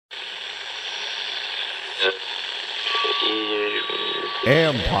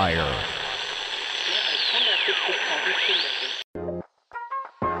Empire.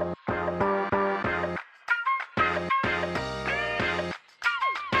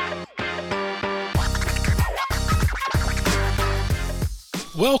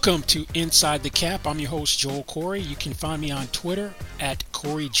 Welcome to Inside the Cap. I'm your host, Joel Corey. You can find me on Twitter at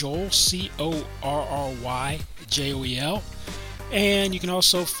Corey Joel, CORRYJOEL. And you can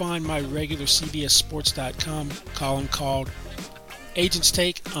also find my regular CBSSports.com column called Agents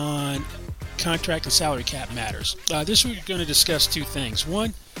Take on Contract and Salary Cap Matters. This week we're going to discuss two things.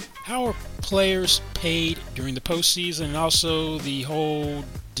 One, how are players paid during the postseason, and also the whole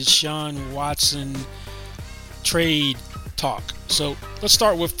Deshaun Watson trade talk. So let's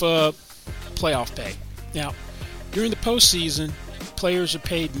start with playoff pay. Now, during the postseason, players are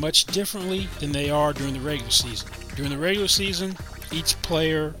paid much differently than they are during the regular season. During the regular season, each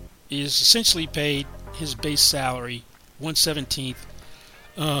player is essentially paid his base salary, 1/17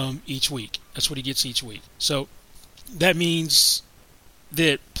 each week. That's what he gets each week. So that means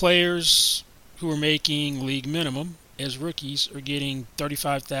that players who are making league minimum as rookies are getting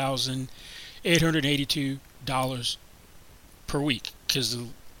 $35,882 per week, because the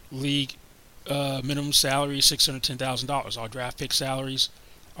league minimum salary is $610,000. All draft pick salaries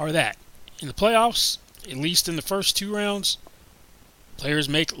are that. In the playoffs, at least in the first two rounds, players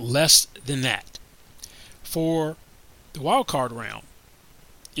make less than that. For the wild card round,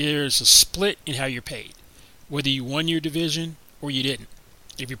 there's a split in how you're paid, whether you won your division or you didn't,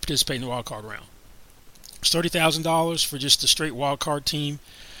 if you participate in the wild card round. It's $30,000 for just a straight wild card team,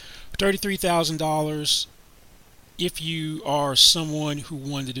 $33,000 if you are someone who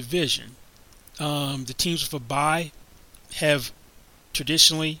won the division. The teams with a bye have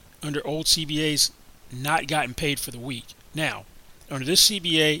traditionally, under old CBAs, not gotten paid for the week. Now, under this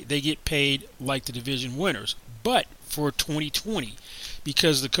CBA, they get paid like the division winners. But for 2020,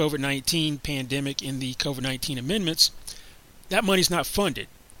 because of the COVID-19 pandemic and the COVID-19 amendments, that money's not funded.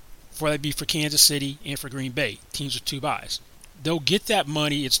 That'd be for Kansas City and for Green Bay, teams with two byes. They'll get that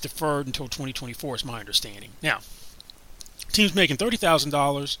money. It's deferred until 2024, is my understanding. Now, teams making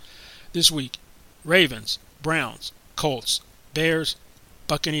 $30,000 this week: Ravens, Browns, Colts, Bears,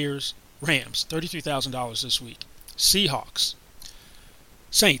 Buccaneers, Rams. $33,000 this week. Seahawks,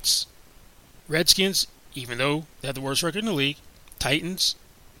 Saints, Redskins, even though they have the worst record in the league, Titans,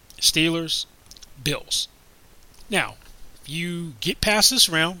 Steelers, Bills. Now, if you get past this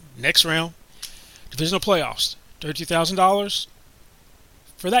round, next round, divisional playoffs, $32,000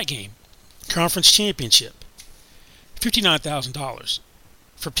 for that game. Conference championship, $59,000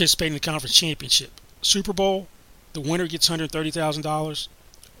 for participating in the conference championship. Super Bowl, the winner gets $130,000.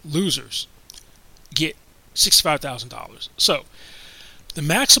 Losers get $65,000. So, the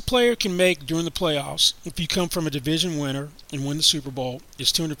max a player can make during the playoffs, if you come from a division winner and win the Super Bowl,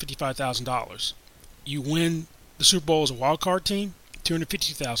 is $255,000. You win the Super Bowl as a wild card team,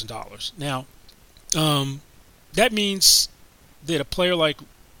 $250,000. Now, that means that a player like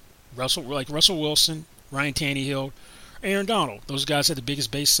Russell Wilson, Ryan Tannehill, Aaron Donald, those guys had the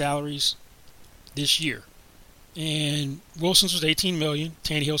biggest base salaries this year. And Wilson's was $18 million,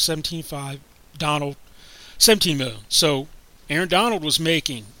 Tannehill $17.5 million, Donald $17 million. So Aaron Donald was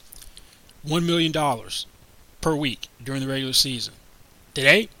making $1 million per week during the regular season.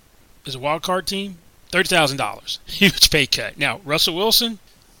 Today, as a wild card team, $30,000, huge pay cut. Now, Russell Wilson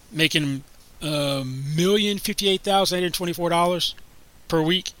making $1,058,824 per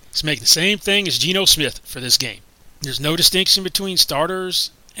week. He's making the same thing as Geno Smith for this game. There's no distinction between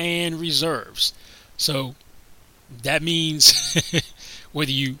starters and reserves. So that means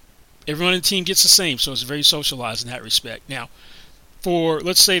everyone in the team gets the same, so it's very socialized in that respect. Now, for,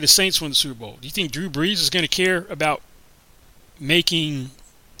 let's say, the Saints win the Super Bowl, do you think Drew Brees is going to care about making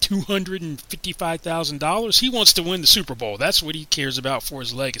 $255,000? He wants to win the Super Bowl. That's what he cares about for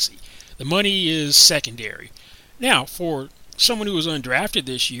his legacy. The money is secondary. Now, for someone who was undrafted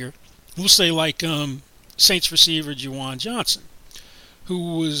this year, we'll say like Saints receiver Juwan Johnson,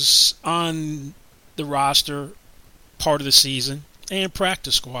 who was on the roster part of the season and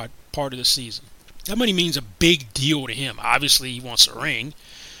practice squad part of the season. That money means a big deal to him. Obviously, he wants a ring,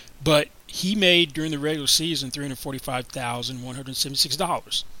 but he made during the regular season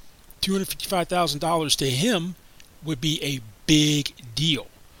 $345,176. $255,000 to him would be a big deal.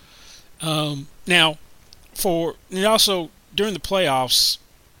 Now, and also during the playoffs,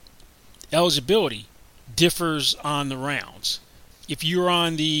 eligibility differs on the rounds. If you're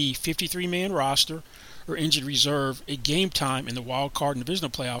on the 53-man roster or injured reserve at game time in the wild card and divisional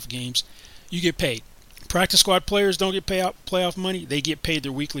playoff games, you get paid. Practice squad players don't get playoff money. They get paid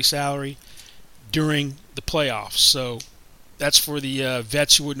their weekly salary. during the playoffs. So that's for the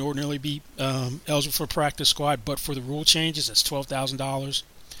vets who wouldn't ordinarily be eligible for practice squad, but for the rule changes, that's $12,000.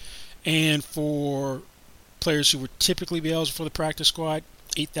 And for players who would typically be eligible for the practice squad,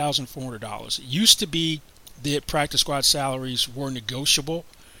 $8,400. It used to be that practice squad salaries were negotiable.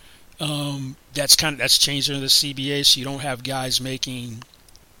 That's changed under the CBA, so you don't have guys making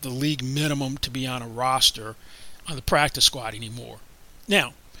the league minimum to be on a roster on the practice squad anymore.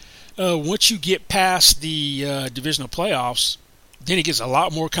 Now, once you get past the divisional playoffs, then it gets a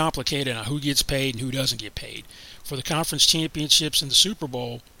lot more complicated on who gets paid and who doesn't get paid. For the conference championships and the Super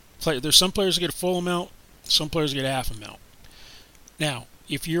Bowl, there's some players who get a full amount, some players get a half amount. Now,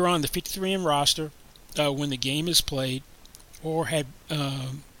 if you're on the 53-man roster when the game is played, or had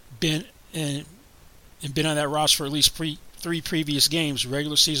been on that roster for at least three previous games,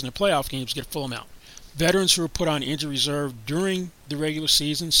 regular season or playoff games, get a full amount. Veterans who are put on injury reserve during the regular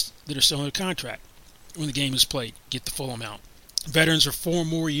seasons that are still under contract when the game is played get the full amount. Veterans with 4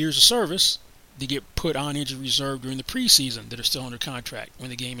 more years of service, they get put on injury reserve during the preseason that are still under contract when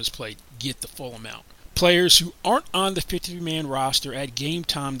the game is played get the full amount. Players who aren't on the 53-man roster at game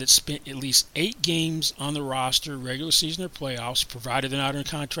time that spent at least 8 games on the roster, regular season or playoffs, provided they're not under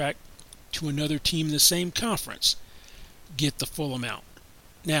contract to another team in the same conference, get the full amount.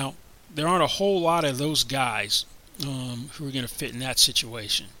 Now, there aren't a whole lot of those guys who are going to fit in that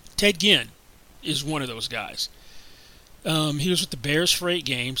situation. Ted Ginn is one of those guys. He was with the Bears for 8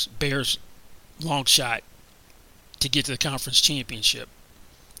 games. Bears, long shot to get to the conference championship.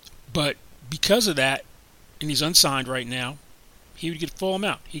 But because of that, and he's unsigned right now, he would get full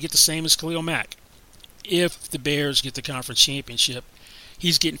amount. He'd get the same as Khalil Mack. If the Bears get the conference championship,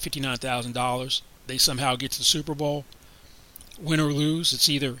 he's getting $59,000. They somehow get to the Super Bowl. Win or lose, it's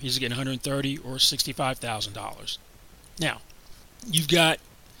either he's getting $130,000 or $65,000. Now, you've got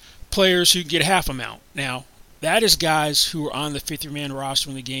players who get half amount. Now, that is guys who are on the 50-man roster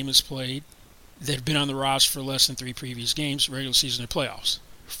when the game is played that have been on the roster for less than 3 previous games, regular season or playoffs.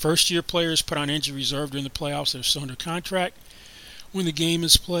 First-year players put on injury reserve during the playoffs that are still under contract when the game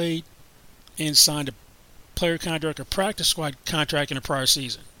is played and signed a player contract or practice squad contract in a prior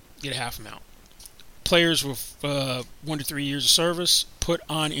season get a half amount. Players with 1 to 3 years of service put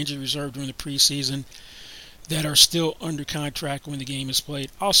on injury reserve during the preseason that are still under contract when the game is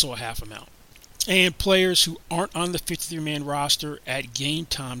played, also a half amount. And players who aren't on the 53-man roster at game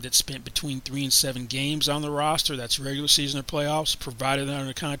time that spent between 3 and 7 games on the roster, that's regular season or playoffs, provided they're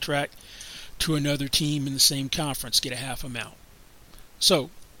under contract to another team in the same conference, get a half amount.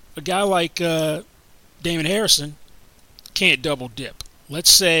 So, a guy like Damon Harrison can't double dip. Let's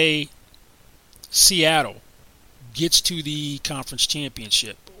say Seattle gets to the conference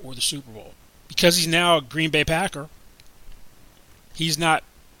championship or the Super Bowl. Because he's now a Green Bay Packer, he's not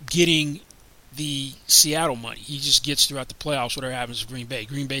getting the Seattle money. He just gets throughout the playoffs whatever happens with Green Bay.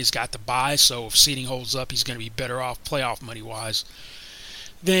 Green Bay's got the bye, so if seeding holds up, he's going to be better off playoff money-wise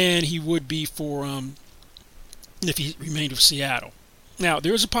than he would be for if he remained with Seattle. Now,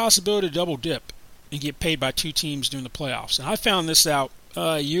 there is a possibility to double dip and get paid by 2 teams during the playoffs. And I found this out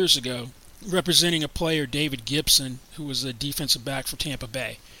years ago, representing a player, David Gibson, who was a defensive back for Tampa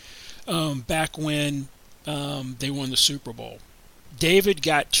Bay, back when they won the Super Bowl. David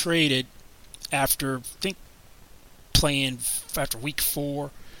got traded after, I think, playing after week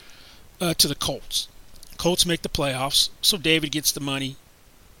 4 to the Colts. Colts make the playoffs, so David gets the money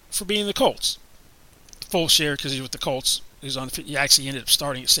for being the Colts. Full share because he's with the Colts. He actually ended up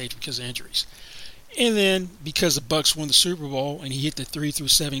starting at safety because of injuries. And then, because the Bucs won the Super Bowl and he hit the 3 through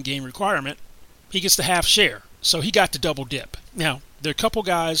 7 game requirement, he gets the half share. So he got to double dip. Now, there are a couple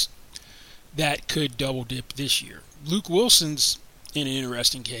guys that could double dip this year. Luke Wilson's in an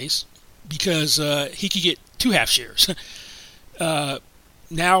interesting case because he could get 2 half shares.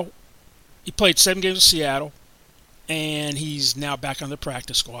 Now, he played 7 games with Seattle, and he's now back on the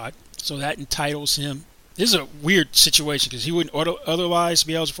practice squad. So that entitles him. This is a weird situation because he wouldn't otherwise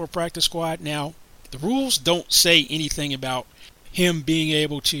be eligible for a practice squad. Now, the rules don't say anything about him being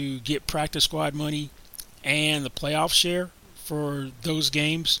able to get practice squad money and the playoff share for those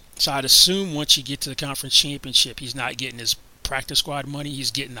games. So I'd assume once you get to the conference championship, he's not getting his practice squad money.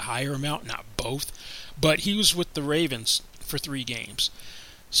 He's getting the higher amount, not both. But he was with the Ravens for 3 games.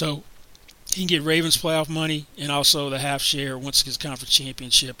 So he can get Ravens playoff money and also the half share once he gets conference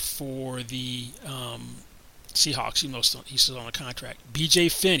championship for the Seahawks, even though he's still on a contract. B.J.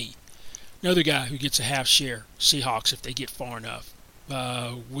 Finney, another guy who gets a half share, Seahawks, if they get far enough.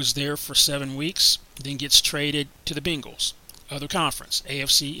 Was there for 7 weeks, then gets traded to the Bengals. Other conference,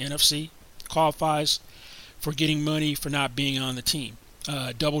 AFC, NFC, qualifies for getting money for not being on the team.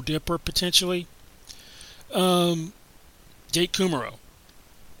 Double dipper, potentially. Jake Kumerow.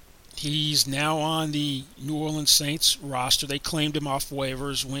 He's now on the New Orleans Saints roster. They claimed him off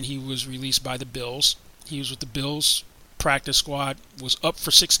waivers when he was released by the Bills. He was with the Bills practice squad, was up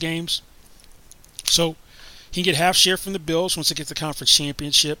for 6 games. So he can get half share from the Bills once they get the conference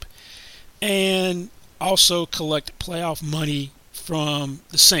championship, and also collect playoff money from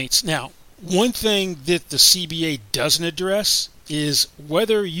the Saints. Now, one thing that the CBA doesn't address is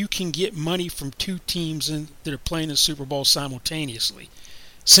whether you can get money from 2 teams that are playing the Super Bowl simultaneously.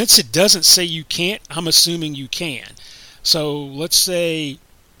 Since it doesn't say you can't, I'm assuming you can. So let's say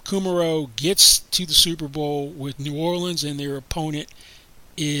Kumerow gets to the Super Bowl with New Orleans and their opponent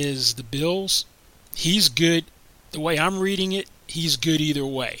is the Bills. He's good. The way I'm reading it, he's good either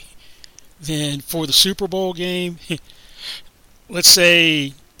way. Then for the Super Bowl game, let's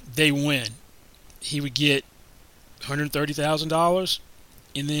say they win. He would get $130,000,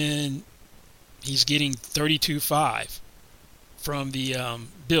 and then he's getting $32,500 from the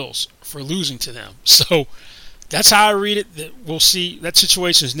Bills for losing to them. So that's how I read it. That we'll see. That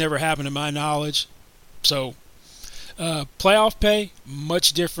situation has never happened to my knowledge. So playoff pay,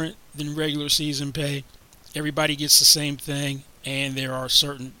 much different than regular season pay. Everybody gets the same thing, and there are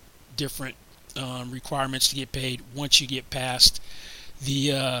certain different requirements to get paid once you get past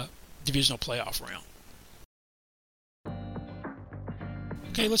the divisional playoff round.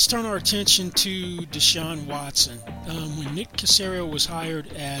 Okay, let's turn our attention to Deshaun Watson. When Nick Caserio was hired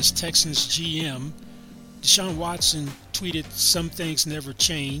as Texans GM, Deshaun Watson tweeted "Some things never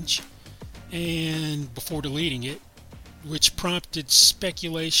change," and before deleting it, which prompted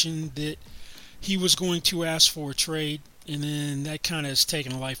speculation that he was going to ask for a trade, and then that kind of has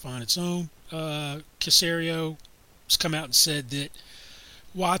taken a life on its own. Caserio has come out and said that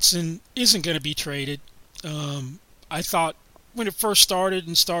Watson isn't going to be traded. I thought when it first started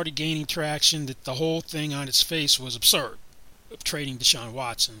and started gaining traction that the whole thing on its face was absurd of trading Deshaun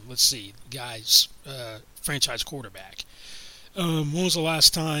Watson. Let's see, guy's franchise quarterback. When was the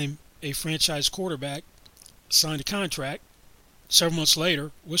last time a franchise quarterback signed a contract, several months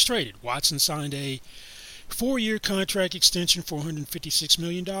later was traded? Watson signed a 4-year contract extension for $156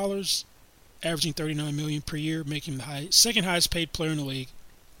 million, averaging $39 million per year, making him the second highest paid player in the league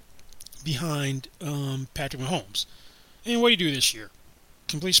behind Patrick Mahomes. And what did he do this year?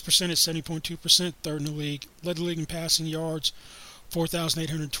 Completion percentage 70.2%, third in the league. Led the league in passing yards,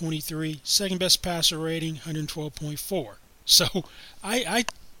 4,823. Second best passer rating, 112.4. So I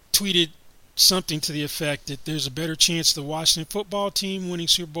tweeted something to the effect that there's a better chance of the Washington football team winning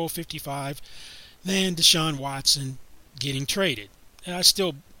Super Bowl 55 than Deshaun Watson getting traded. And I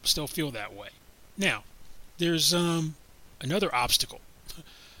still feel that way. Now, there's another obstacle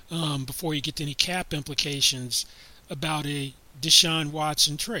before you get to any cap implications about a Deshaun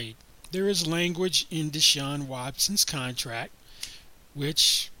Watson trade. There is language in Deshaun Watson's contract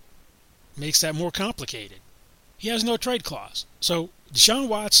which makes that more complicated. He has no trade clause. So Deshaun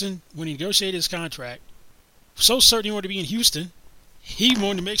Watson, when he negotiated his contract, so certain he wanted to be in Houston, he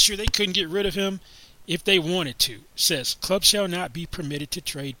wanted to make sure they couldn't get rid of him if they wanted to. It says, clubs shall not be permitted to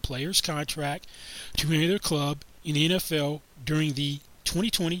trade players' contract to any other club in the NFL during the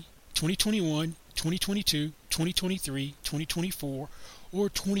 2020, 2021, 2022, 2023, 2024, or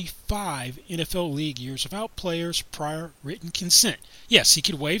 25 NFL league years without players' prior written consent. Yes, he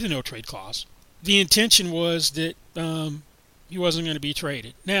could waive the no-trade clause. The intention was that he wasn't going to be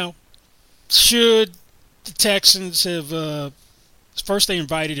traded. Now, should the Texans have... first they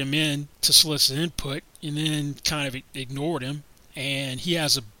invited him in to solicit input and then kind of ignored him. And he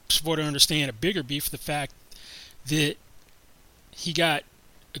has, from what I understand, a bigger beef for the fact that he got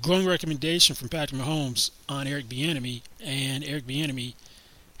a glowing recommendation from Patrick Mahomes on Eric Bieniemy, and Eric Bieniemy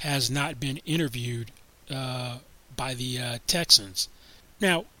has not been interviewed by the Texans.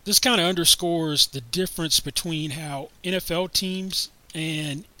 Now, this kind of underscores the difference between how NFL teams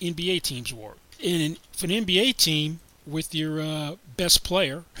and NBA teams work. For an NBA team, with your best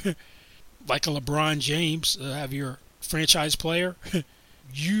player, like a LeBron James, have your franchise player,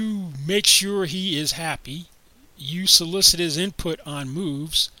 you make sure he is happy. You solicit his input on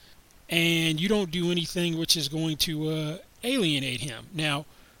moves, and you don't do anything which is going to alienate him. Now,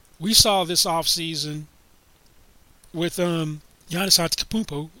 we saw this offseason with Giannis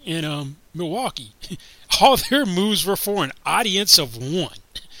Antetokounmpo in Milwaukee. All their moves were for an audience of one,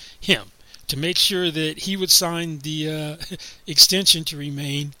 him, to make sure that he would sign the extension to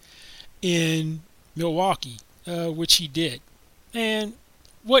remain in Milwaukee, which he did. And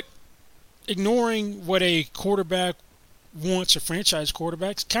ignoring what a quarterback wants, a franchise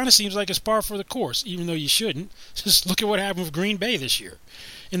quarterback, kind of seems like it's par for the course, even though you shouldn't. Just look at what happened with Green Bay this year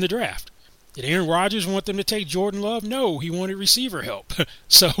in the draft. Did Aaron Rodgers want them to take Jordan Love? No, he wanted receiver help.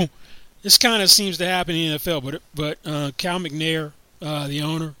 So this kind of seems to happen in the NFL. But Cal McNair, the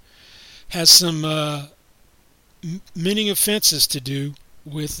owner, has some mending offenses to do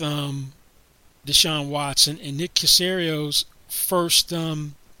with Deshaun Watson, and Nick Caserio's first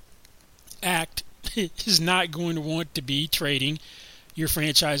act is not going to want to be trading your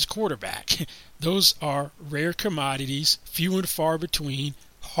franchise quarterback. Those are rare commodities, few and far between,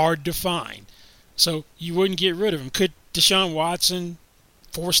 hard to find. So you wouldn't get rid of him. Could Deshaun Watson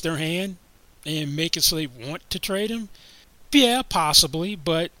force their hand and make it so they want to trade him? Yeah, possibly,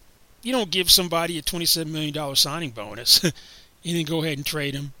 but you don't give somebody a $27 million signing bonus and then go ahead and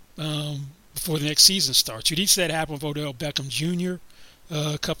trade him before the next season starts. You did see that happen with Odell Beckham Jr.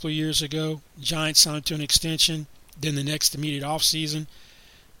 A couple of years ago. Giants signed to an extension. Then the next immediate offseason,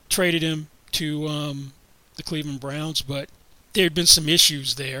 traded him to the Cleveland Browns. But there had been some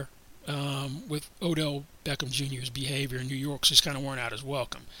issues there with Odell Beckham Jr.'s behavior in New York, so just kind of weren't out as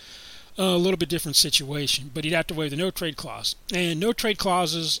welcome. A little bit different situation, but he'd have to waive the no-trade clause. And no-trade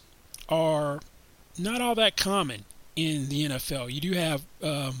clauses are not all that common in the NFL. You do have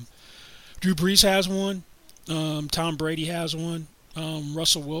Drew Brees has one, Tom Brady has one,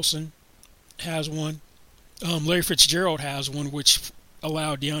 Russell Wilson has one, Larry Fitzgerald has one, which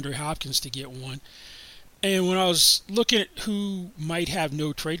allowed DeAndre Hopkins to get one. And when I was looking at who might have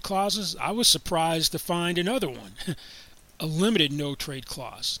no-trade clauses, I was surprised to find another one, a limited no-trade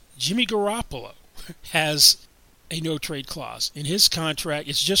clause. Jimmy Garoppolo has a no-trade clause. In his contract,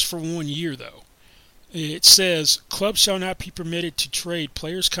 it's just for 1 year, though. It says, clubs shall not be permitted to trade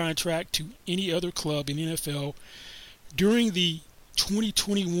players' contract to any other club in the NFL during the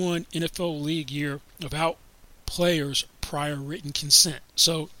 2021 NFL League year without players' prior written consent.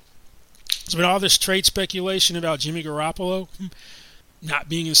 So, there's been all this trade speculation about Jimmy Garoppolo not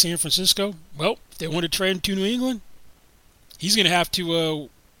being in San Francisco. Well, if they want to trade him to New England, he's going to have to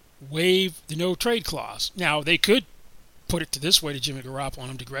waive the no-trade clause. Now, they could put it to this way to Jimmy Garoppolo,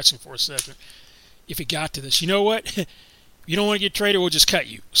 and I'm digressing for a second, if it got to this. You know what? You don't want to get traded, we'll just cut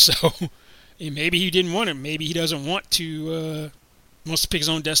you. So, and maybe he didn't want him. Maybe he doesn't want to, wants to pick his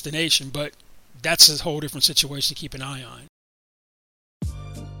own destination, but that's a whole different situation to keep an eye on.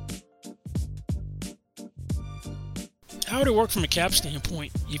 How would it work from a cap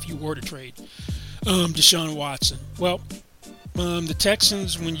standpoint if you were to trade Deshaun Watson? Well, the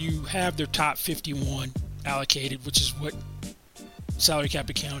Texans, when you have their top 51 allocated, which is what salary cap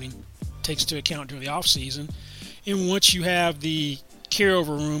accounting takes into account during the offseason, and once you have the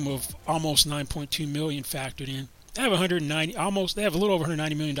carryover room of almost $9.2 million factored in, they have they have a little over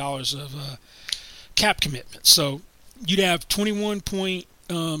 $190 million of cap commitment. So you'd have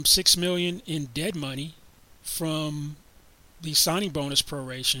 $21.6 million in dead money from the signing bonus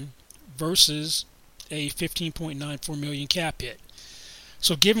proration versus a $15.94 million cap hit.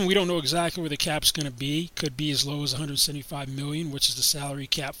 So given we don't know exactly where the cap's going to be, could be as low as $175 million, which is the salary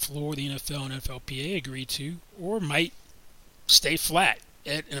cap floor the NFL and NFLPA agreed to, or might stay flat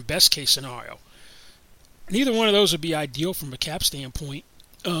in a best case scenario. Neither one of those would be ideal from a cap standpoint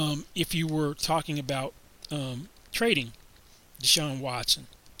if you were talking about trading Deshaun Watson,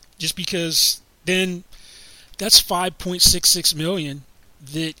 just because then that's $5.66 million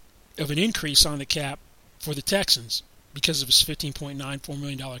of an increase on the cap for the Texans because of his $15.94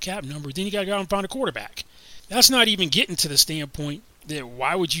 million cap number. Then you got to go out and find a quarterback. That's not even getting to the standpoint that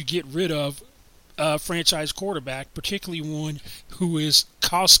why would you get rid of a franchise quarterback, particularly one who is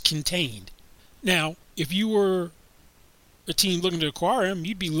cost contained. Now, if you were a team looking to acquire him,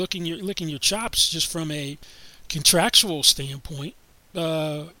 you'd be licking your chops just from a contractual standpoint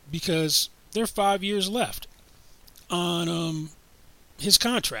because there are 5 years left on his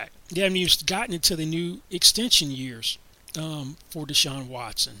contract. They haven't even gotten into the new extension years for Deshaun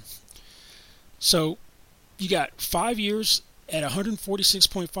Watson. So you got 5 years at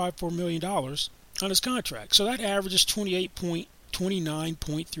 $146.54 million on his contract. So that averages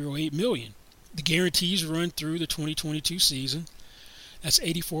 $29.308 million. The guarantees run through the 2022 season. That's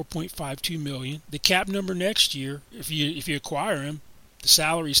 $84.52 million. The cap number next year, if you acquire him, the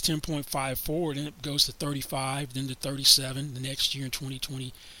salary is $10.54, then it goes to $35, then to $37 the next year in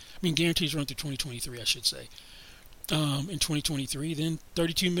 2020. Guarantees run through 2023, I should say. In 2023, then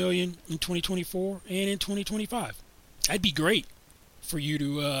 $32 million in 2024 and in 2025. That'd be great for you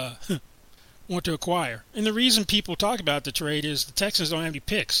to want to acquire. And the reason people talk about the trade is the Texans don't have any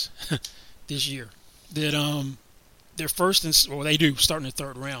picks this year. That their first they do start in the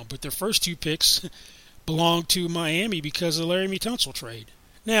third round, but their first two picks belong to Miami because of the Laramie Tunsil trade.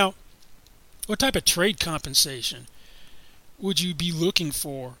 Now, what type of trade compensation would you be looking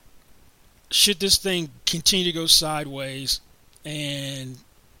for should this thing continue to go sideways and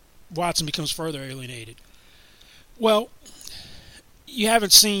Watson becomes further alienated? Well, you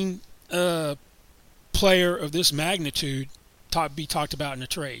haven't seen a player of this magnitude be talked about in a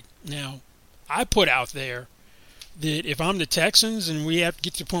trade. Now, I put out there that if I'm the Texans and we have to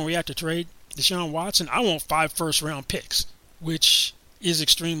get to the point where we have to trade Deshaun Watson, I want 5 first-round picks, which is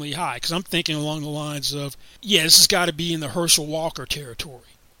extremely high, because I'm thinking along the lines of, this has got to be in the Herschel Walker territory,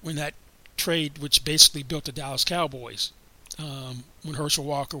 when that trade, which basically built the Dallas Cowboys, when Herschel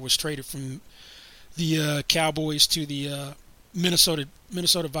Walker was traded from the Cowboys to the Minnesota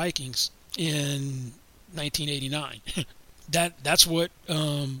Vikings in 1989. That's what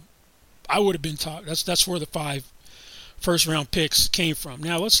I would have been taught. That's where the 5 first-round picks came from.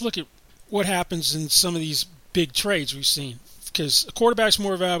 Now let's look at what happens in some of these big trades we've seen, because a quarterback's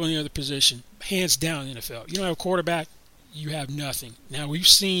more valuable than the other position, hands down in the NFL. You don't have a quarterback, you have nothing. Now, we've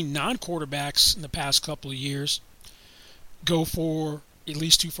seen non-quarterbacks in the past couple of years go for at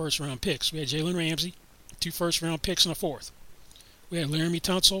least 2 first-round picks. We had Jalen Ramsey, 2 first-round picks and a 4th. We had Laramie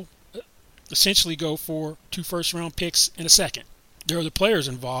Tunsil essentially go for 2 first-round picks and a 2nd. There are the players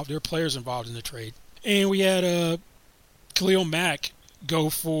involved. There are players involved in the trade. And we had Khalil Mack go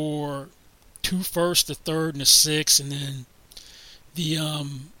for 2 firsts, a 3rd, and a 6th, and then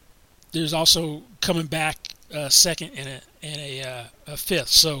there's also coming back a 2nd and a 5th.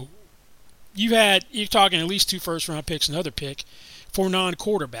 So you're talking at least 2 first-round picks, another pick for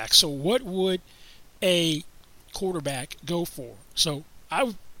non-quarterbacks. So what would a quarterback go for? So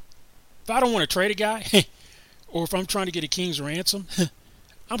if I don't want to trade a guy, or if I'm trying to get a king's ransom,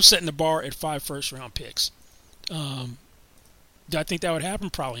 I'm setting the bar at 5 first-round picks. Do I think that would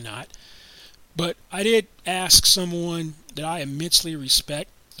happen? Probably not. But I did ask someone that I immensely respect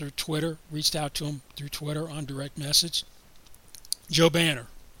through Twitter, reached out to him through Twitter on direct message, Joe Banner,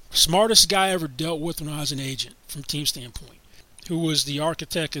 smartest guy I ever dealt with when I was an agent from team standpoint, who was the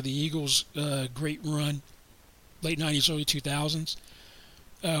architect of the Eagles' great run, late 90s, early 2000s,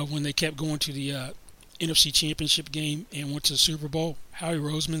 when they kept going to the NFC Championship game and went to the Super Bowl, Howie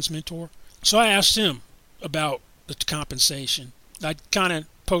Roseman's mentor. So I asked him about the compensation. I kind of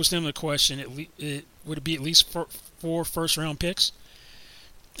posed him the question, would it be at least 4 first-round picks?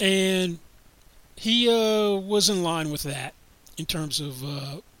 And he was in line with that in terms of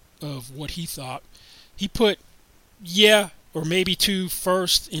what he thought. He put, or maybe 2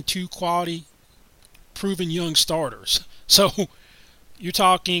 first and 2 quality proven young starters. So you're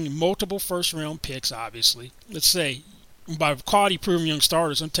talking multiple first-round picks, obviously. Let's say, by quality proven young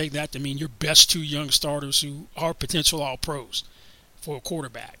starters, I'm taking that to mean your best 2 young starters who are potential all-pros for a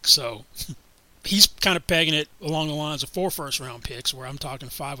quarterback. So he's kind of pegging it along the lines of 4 first-round picks, where I'm talking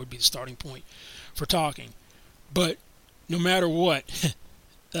 5 would be the starting point for talking. But no matter what,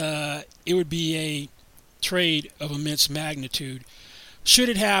 it would be a trade of immense magnitude. Should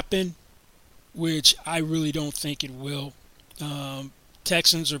it happen, which I really don't think it will,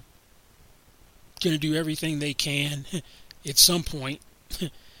 Texans are going to do everything they can at some point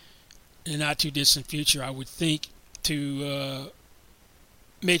in the not too distant future, I would think, to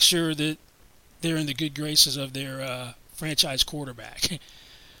make sure that they're in the good graces of their franchise quarterback.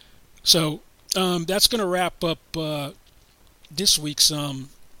 So that's going to wrap up this week's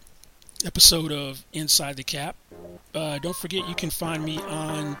episode of Inside the Cap. Don't forget, you can find me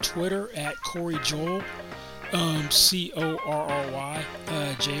on Twitter at Corey Joel, CORRY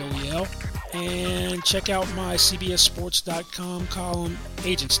JOEL, and check out my CBSSports.com column,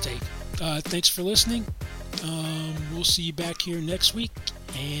 Agent's Take. Thanks for listening. We'll see you back here next week,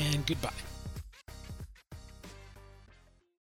 and goodbye.